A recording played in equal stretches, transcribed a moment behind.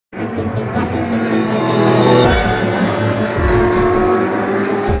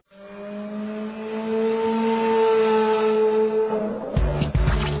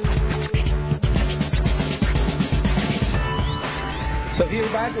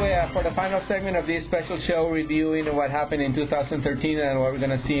for the final segment of this special show, reviewing what happened in 2013 and what we're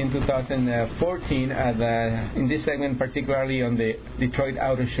going to see in 2014, in this segment particularly on the Detroit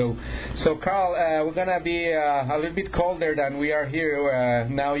Auto Show. So, Karl, we're going to be a little bit colder than we are here.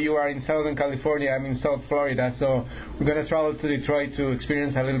 Now you are in Southern California, I'm in South Florida, so we're going to travel to Detroit to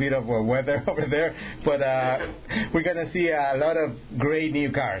experience a little bit of weather over there, but we're going to see a lot of great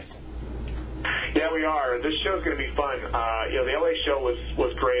new cars. Yeah, we are. This show's going to be fun. The LA show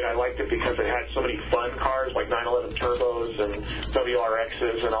was great. I liked it because it had so many fun cars like 911 turbos and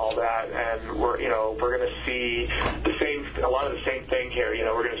WRXs and all that. And we're going to see a lot of the same thing here.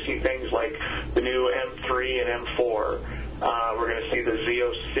 We're going to see things like the new M3 and M4. We're going to see the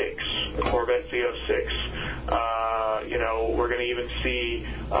Z06, the Corvette Z06. We're going to even see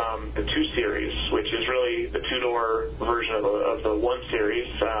the 2 Series, which is really the two-door version of the 1 Series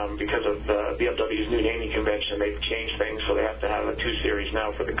because of BMW's new naming convention. They've changed things, so they have to have a 2 Series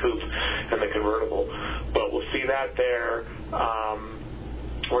now for the coupe and the convertible. But we'll see that there.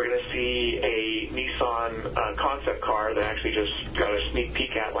 We're going to see a Nissan concept car that I actually just got a sneak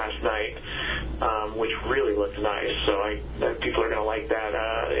peek at last night, which really looked nice. So people are going to like that.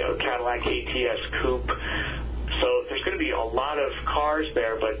 Cadillac ATS coupe. So there's going to be a lot of cars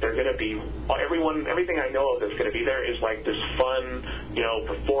there, but they're going to be everything I know of that's going to be there is like this fun,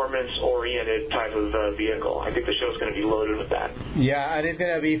 performance-oriented type of vehicle. I think the show's going to be loaded with that. Yeah, and it's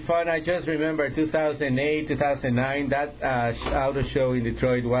going to be fun. I just remember 2008, 2009, that auto show in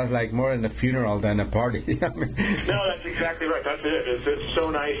Detroit was like more than a funeral than a party. No, that's exactly right. That's it. It's so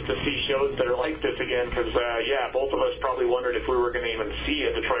nice to see shows that are like this again because, both of us probably wondered if we were going to even see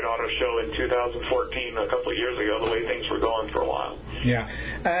a Detroit Auto Show in 2014 a couple of years ago, the way things were going for a while. Yeah.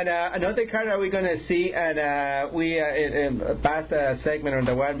 And another car that we're going to see, and we passed a segment on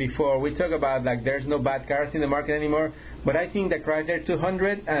the one before, we talked about like there's no bad cars in the market anymore, but I think the Chrysler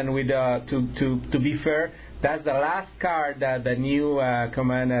 200, and with to be fair, that's the last car that the new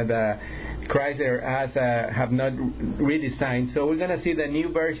command the Chrysler have not redesigned. So we're going to see the new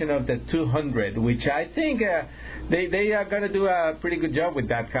version of the 200, which I think they are going to do a pretty good job with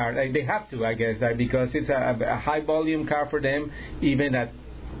that car. They have to, I guess, because it's a high volume car for them, even that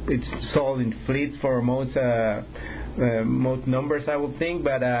it's sold in fleets for most numbers, I would think.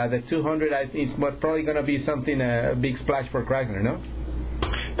 But the 200, I think, is probably going to be something, a big splash for Chrysler, no?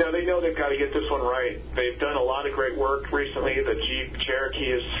 No, they know they've got to get this one right. They've done a lot of great work recently. The Jeep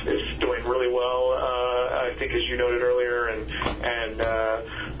Cherokee is doing really well, I think, as you noted earlier, and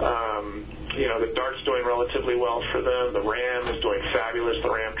the Dart's doing relatively well for them. The Ram is doing fabulous.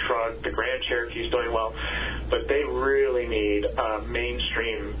 The Ram truck, the Grand Cherokee is doing well, but they really need a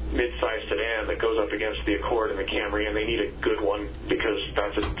mainstream mid-size sedan that goes up against the Accord and the Camry, and they need a good one because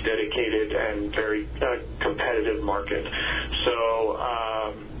that's a dedicated and very competitive market. So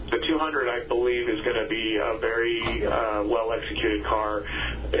the 200, I believe, is going to be a very well-executed car.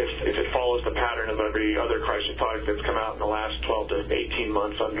 If it follows the pattern of every other Chrysler product that's come out in the last 12 to 18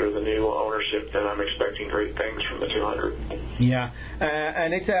 months under the new ownership, then I'm expecting great things from the 200. Yeah,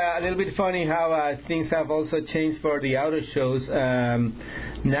 and it's a little bit funny how things have also changed for the auto shows.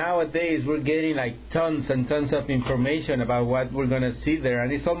 Nowadays, we're getting like tons and tons of information about what we're going to see there,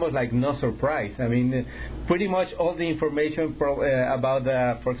 and it's almost like no surprise. I mean, pretty much all the information about,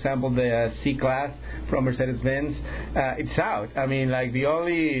 for example, the C-Class from Mercedes-Benz, it's out. I mean, like the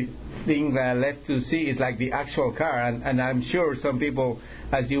only thing left to see is like the actual car, and I'm sure some people,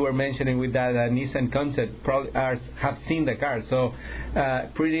 as you were mentioning with that Nissan concept, probably have seen the car. So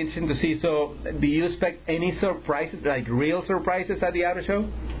pretty interesting to see. So do you expect any surprises, like real surprises at the auto show?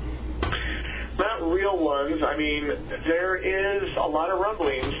 Not real ones. I mean, there is a lot of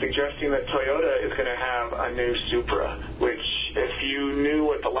rumblings suggesting that Toyota is going to have a new Supra, which if you knew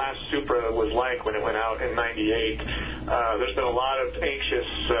what the last Supra was like when it went out in '98, there's been a lot of anxious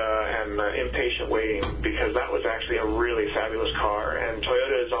and impatient waiting because that was actually a really fabulous car. And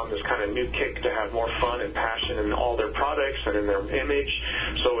Toyota is on this kind of new kick to have more fun and passion in all their products and in their image.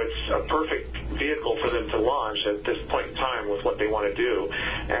 So it's a perfect vehicle for them to launch at this point in time with what they want to do.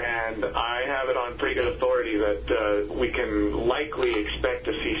 And I have it on pretty good authority that we can likely expect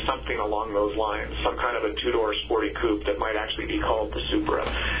to see something along those lines, some kind of a two-door sporty coupe that might actually be called the Supra.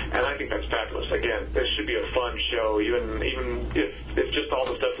 And I think that's fabulous. Again, this should be a fun show. Even if just all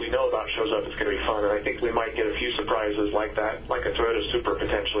the stuff we know about shows up, it's going to be fun. And I think we might get a few surprises like that, like a Toyota Supra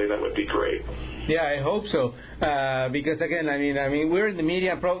potentially. That would be great. Yeah, I hope so. Because again, I mean, we're in the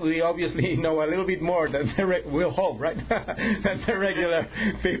media, and probably obviously know a little bit more than we'll hope, right? than the regular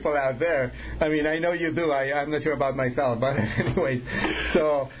people out there. I mean, I know you do. I'm not sure about myself, but anyways.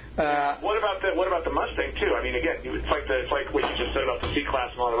 So. What about the Mustang too? I mean, again, it's like what you just said about the C-Class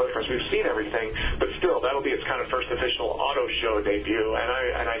and all the other cars. We've seen everything, but still, that'll be its kind of first official auto show debut,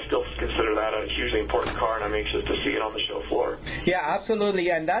 and I still consider that a hugely important car, and I'm anxious to see it on the show floor. Yeah, absolutely,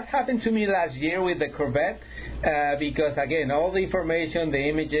 and that happened to me last year with the Corvette. Because again, all the information, the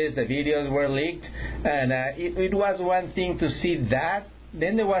images, the videos were leaked, and it was one thing to see that.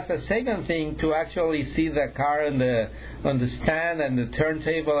 Then there was a second thing to actually see the car on the stand and the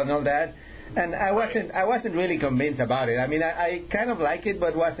turntable and all that. And I wasn't really convinced about it. I mean, I kind of like it,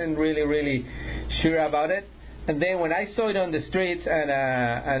 but wasn't really sure about it. And then when I saw it on the streets and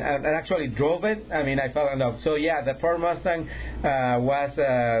actually drove it, I mean, I fell in love. So yeah, the Ford Mustang was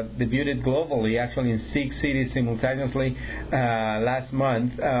debuted globally, actually in 6 cities simultaneously last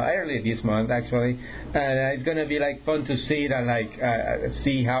month, early this month actually. And it's gonna be like fun to see it and like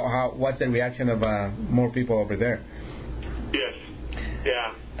see how what's the reaction of more people over there. Yes.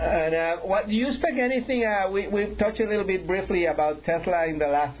 Yeah. And what do you expect anything? We touched a little bit briefly about Tesla in the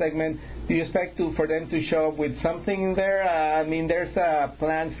last segment. Do you expect for them to show up with something in there? I mean, there's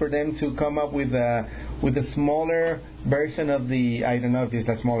plans for them to come up with a smaller version of the, I don't know if it's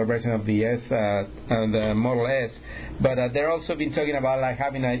a smaller version of the S, the Model S, but they're also been talking about like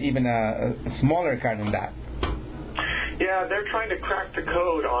having even a smaller car than that. Yeah, they're trying to crack the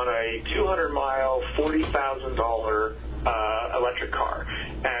code on a 200-mile, $40,000 electric car.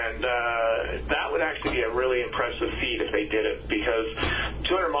 And that would actually be a really impressive feat if they did it, because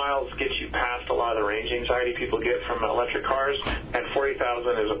 200 miles gets you past a lot of the range anxiety people get from electric cars, and $40,000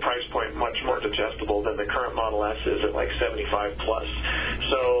 is a price point much more digestible than the current Model S is at like 75 plus.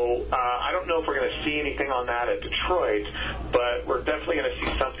 So I don't know if we're going to see anything on that at Detroit, but we're definitely going to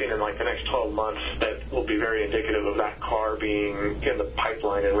see something in like the next 12 months that will be very indicative of that car being in the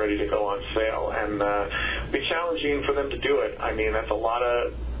pipeline and ready to go on sale. And it'll be challenging for them to do it. I mean, that's a lot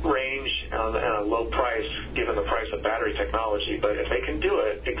of range and a low price given the price of battery technology, but if they can do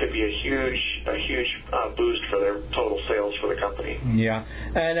it, it could be a huge boost for their total sales for the company. Yeah,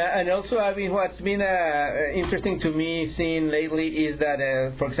 and also, I mean, what's been interesting to me seeing lately is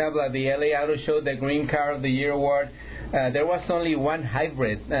that, for example, at the LA Auto Show, the Green Car of the Year award, there was only one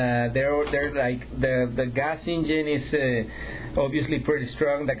hybrid. They're like the gas engine is obviously pretty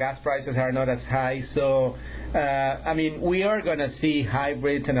strong. The gas prices are not as high, so. I mean, we are going to see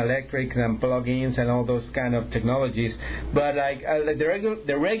hybrids and electrics and plug-ins and all those kind of technologies, but like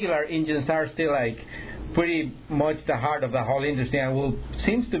the regular engines are still like pretty much the heart of the whole industry, and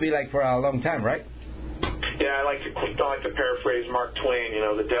seems to be like for a long time, right? Yeah, I like to paraphrase Mark Twain. You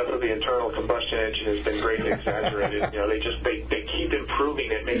know, the death of the internal combustion engine has been greatly exaggerated. You know, they keep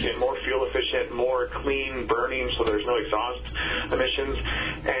improving it, making it more fuel efficient, more clean burning, so there's no exhaust emissions,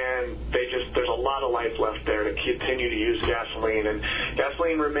 and there's a lot of life left there to continue to use gasoline, and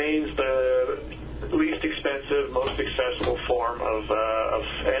gasoline remains the least expensive, most accessible form of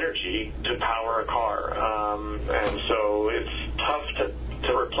energy to power a car, and so it's tough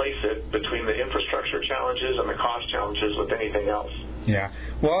to replace it between the infrastructure challenges and the cost challenges with anything else. Yeah.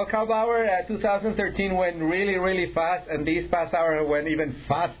 Well, Karl Bauer, 2013 went really fast, and this past hour went even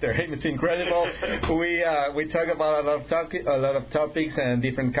faster. It's incredible. We talk about a lot of topics and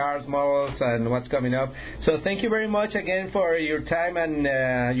different cars, models, and what's coming up. So thank you very much again for your time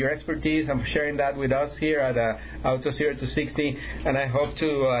and your expertise and for sharing that with us here at Auto 0 to 60. And I hope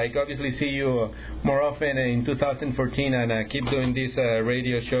to obviously see you more often in 2014 and keep doing these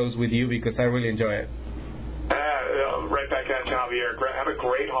radio shows with you, because I really enjoy it. Right back at you, Javier. Have a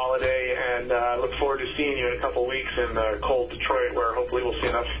great holiday, and look forward to seeing you in a couple weeks in cold Detroit, where hopefully we'll see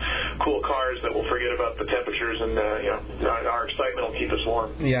enough cool cars that we'll forget about the temperatures, and our excitement will keep us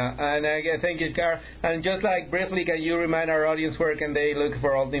warm. Yeah, and thank you, Karl. And just like briefly, can you remind our audience where can they look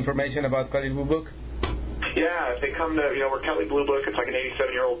for all the information about Kelley Blue Book? Yeah, if they come to, we're Kelley Blue Book. It's like an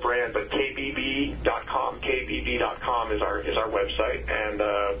 87-year-old brand, but KBB.com is our website, and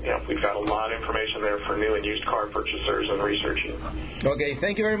we've got a lot of information there for new and used car purchasers and researching. Okay,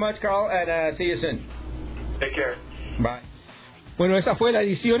 thank you very much, Karl, and see you soon. Take care. Bye. Bueno, esa fue la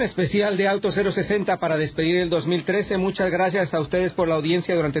edición especial de Auto 060 para despedir el 2013. Muchas gracias a ustedes por la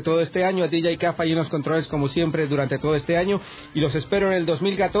audiencia durante todo este año, a DJ Cafa y unos controles como siempre durante todo este año, y los espero en el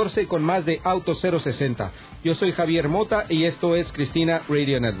 2014 con más de Auto 060. Yo soy Javier Mota y esto es Cristina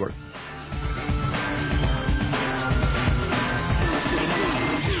Radio Network.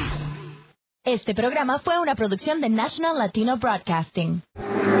 Este programa fue una producción de National Latino Broadcasting.